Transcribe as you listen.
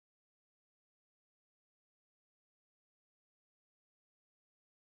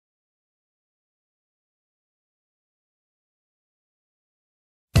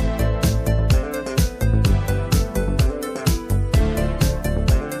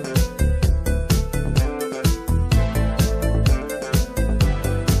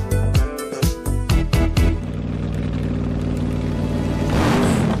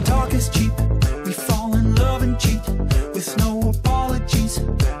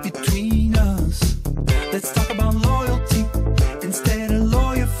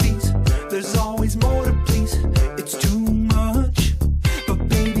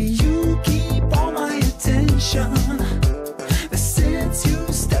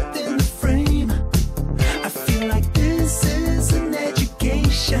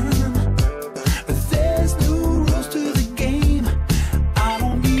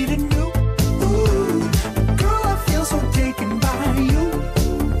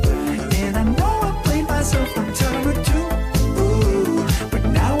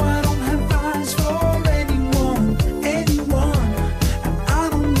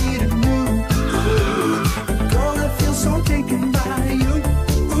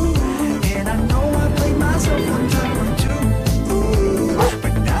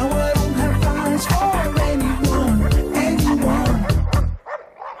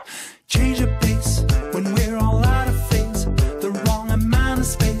of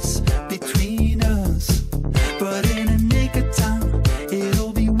space between us. But in a nick of time,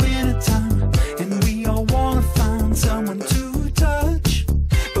 it'll be winter time, and we all wanna find someone to touch.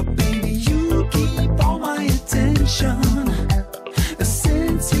 But baby, you keep all my attention.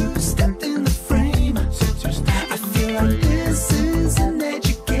 Since you stepped in the frame, I feel like this is an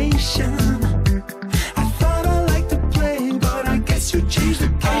education. I thought I liked to play, but I guess you changed the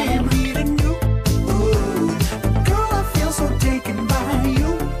game. I don't need a new girl, I feel so taken by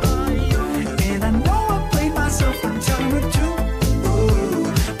you. And I know I played myself one time or two,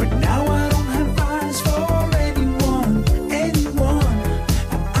 but now I don't have eyes for anyone.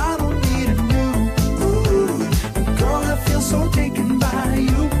 I don't need a new girl, I feel so taken by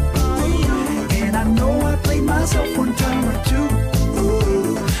you. And I know I played myself one time or two,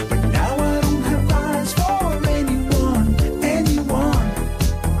 but now I don't have eyes for anyone.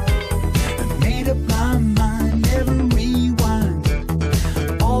 I made up my mind, never rewind.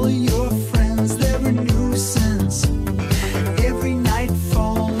 All of your friends, they're a nuisance. Every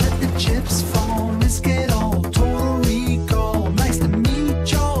nightfall, let the chips fall, risk it all, total recall. Nice to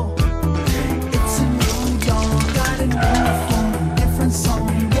meet y'all. It's a new dawn, got a new phone, different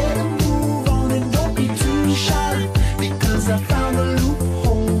song. Get a move on and don't be too shy, because I found a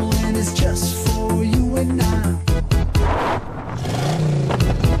loophole and it's just for you and I.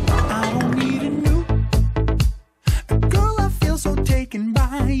 I don't need a new girl, I feel so taken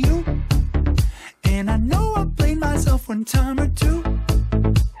by you. And I know I played myself one time or two,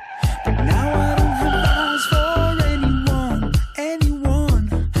 but now I don't have eyes for anyone.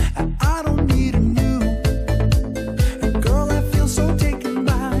 I don't need a new girl, I feel so taken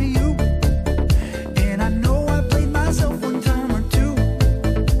by you. And I know I played myself one time or two,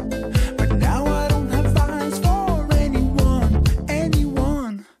 but now I don't have eyes for anyone.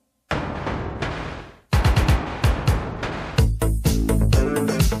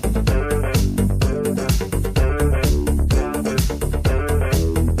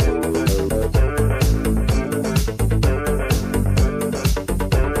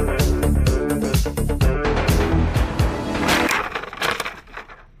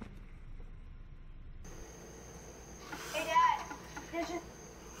 Hey, Dad. Did you...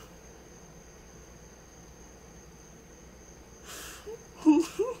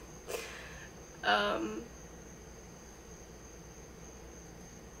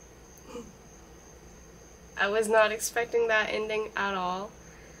 I was not expecting that ending at all.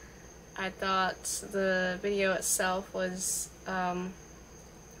 I thought the video itself was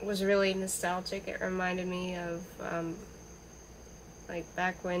really nostalgic. It reminded me of like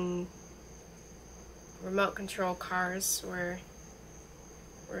back when remote control cars were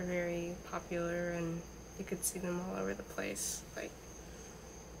very popular and you could see them all over the place, like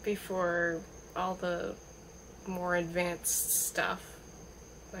before all the more advanced stuff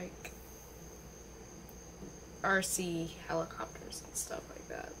like RC helicopters and stuff like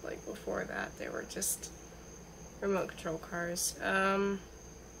that. Like before that they were just remote control cars.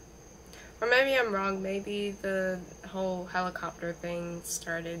 Or maybe I'm wrong, maybe the whole helicopter thing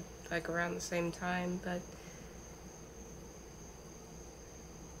started like around the same time, but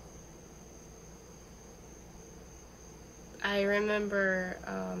I remember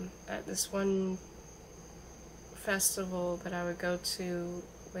at this one festival that I would go to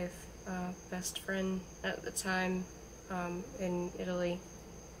with a best friend at the time in Italy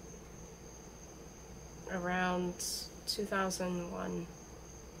around 2001.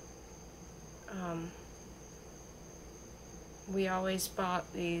 We always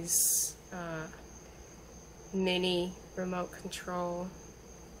bought these mini remote control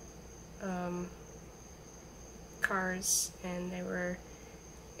cars, and they were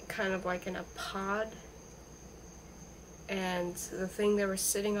kind of like in a pod, and the thing they were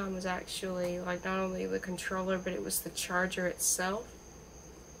sitting on was actually like not only the controller, but it was the charger itself.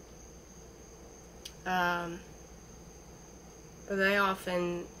 But they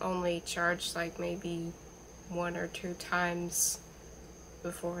often only charged like maybe 1 or 2 times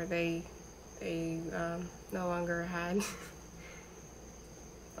before they no longer had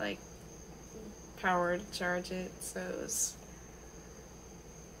like power to charge it. So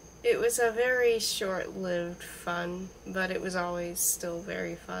it was a very short-lived fun, but it was always still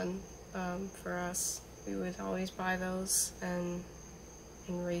very fun for us. We would always buy those and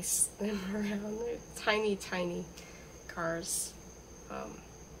race them around. They're tiny, tiny cars.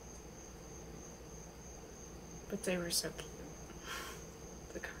 But they were so cute,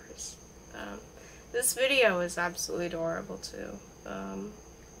 the cars. This video is absolutely adorable too.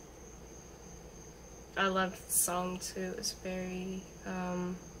 I loved the song too. It was very,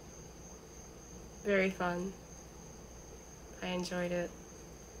 very fun. I enjoyed it.